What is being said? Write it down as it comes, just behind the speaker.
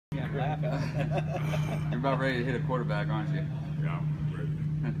You're about ready to hit a quarterback, aren't you? Yeah, I'm ready.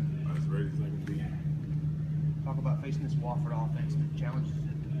 As ready as I can be. Talk about facing this Wofford offense and the challenges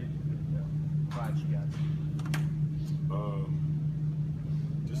that provides you guys.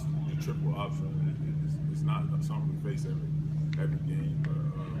 Just the triple option. It's not something we face every game, but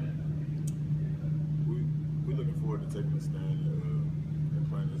we're looking forward to taking a stand and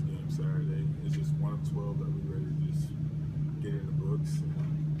playing this game Saturday. It's just one of 12 that we're ready to just get in the books and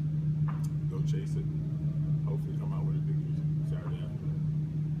go chase it. Hopefully come out with a victory Saturday afternoon.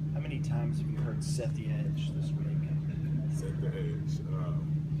 How many times have you heard set the edge this week? Set the edge.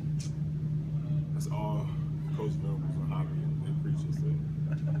 That's all Coach Mills and Hobby they preach us to.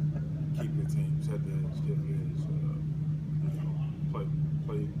 Keep your team, set the edge, get the edge.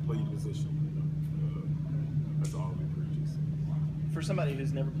 Play your position. That's all we preach us. For somebody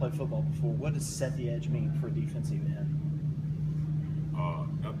who's never played football before, what does set the edge mean for a defensive end?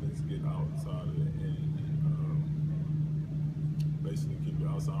 Nothing's getting outside of it, and basically keep your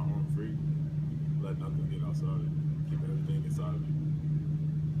outside arm free. Let nothing get outside of it. Keep everything inside of it.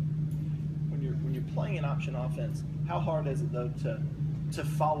 When you're playing an option offense, how hard is it though to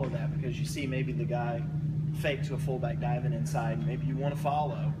follow that? Because you see maybe the guy fake to a fullback diving inside, maybe you want to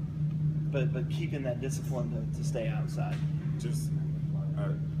follow, but keeping that discipline to stay outside. Just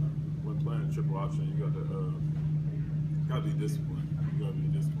when playing a triple option, you got to be disciplined. You got to be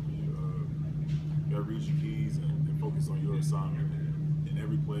disciplined. You got to reach your keys and focus on your assignment. And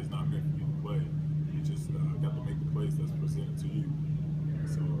every play is not meant for you to play. You just got to make the plays that's presented to you.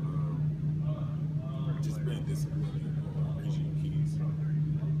 So just being disciplined and reaching your keys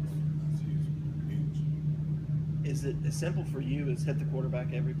is huge. Is it as simple for you as hit the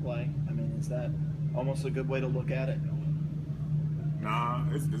quarterback every play? I mean, is that almost a good way to look at it? Nah,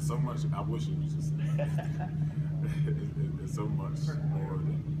 it's so much. I wish it was just. It's so much more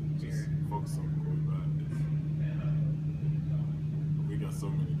than just focus on the quarterback. We got so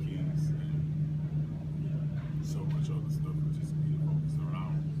many keys and so much other stuff we just need to focus on.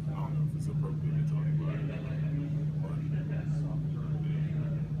 I don't know if it's appropriate to talk about it.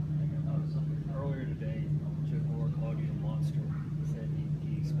 Earlier today, Joe Moore called you a monster. He said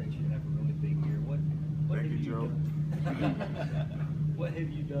he expects you to have a really big year. What Thank have you, Joe. What have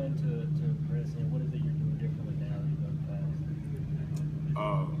you done to impress him? What is it you're doing differently now than you've done past?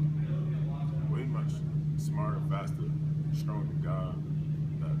 Way much smarter, faster, stronger guy.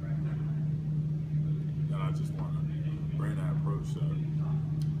 That I just want to bring that approach.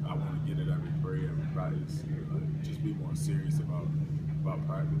 I want to get it every play, every practice. Just be more serious about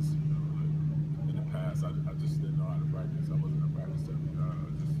practice. In the past, I just didn't know how to practice. I wasn't a practice type of guy.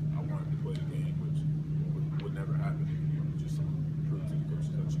 I wanted to play the game, which would never happen if you just prove to the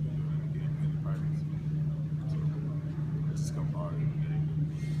coaches that you can do it in the game and in practice. So I just come hard every day,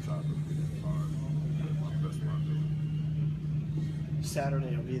 try to get hard. That's what I'm doing.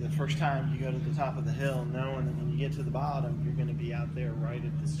 Saturday will be the first time you go to the top of the hill knowing that when you get to the bottom, you're going to be out there right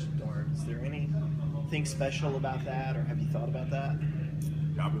at the start. Is there anything special about that, or have you thought about that?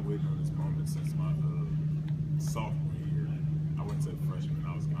 Yeah, I've been waiting on this moment since my sophomore year. I wouldn't say freshman.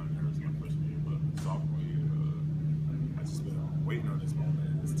 I was kind of nervous my freshman year, but sophomore year, I just been waiting on this moment,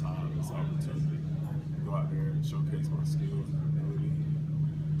 and this time, this opportunity to go out there and showcase my skills and ability.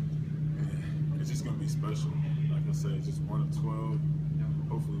 And it's just going to be special. Like I said, just one of 12.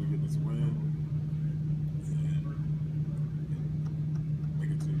 Hopefully we get this win and make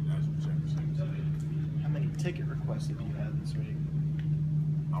it to the national championships. How many ticket requests have you had this week?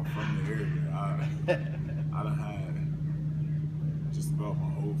 I'm from the area. I done had just about my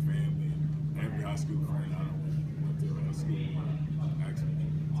whole family, every high school friend I went to school with actually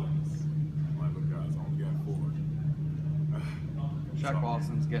tickets. I'm like, look guys, I only got 4. Shaq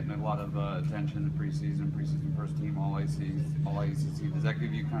Boston's getting a lot of attention in the preseason first team, all ACC. Does that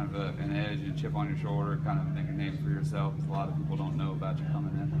give you kind of an edge, a chip on your shoulder, kind of make a name for yourself? Because a lot of people don't know about you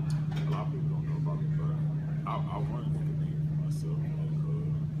coming in. A lot of people don't know about me, but I want to make a name for myself.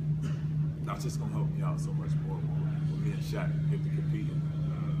 That's just going to help me out so much more when me and Shaq get to compete and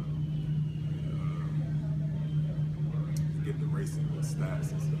get the racing and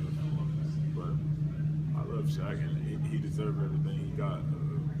stats and stuff. But I love Shaq, and he deserved everything he got,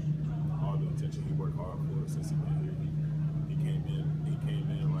 all the attention he worked hard for.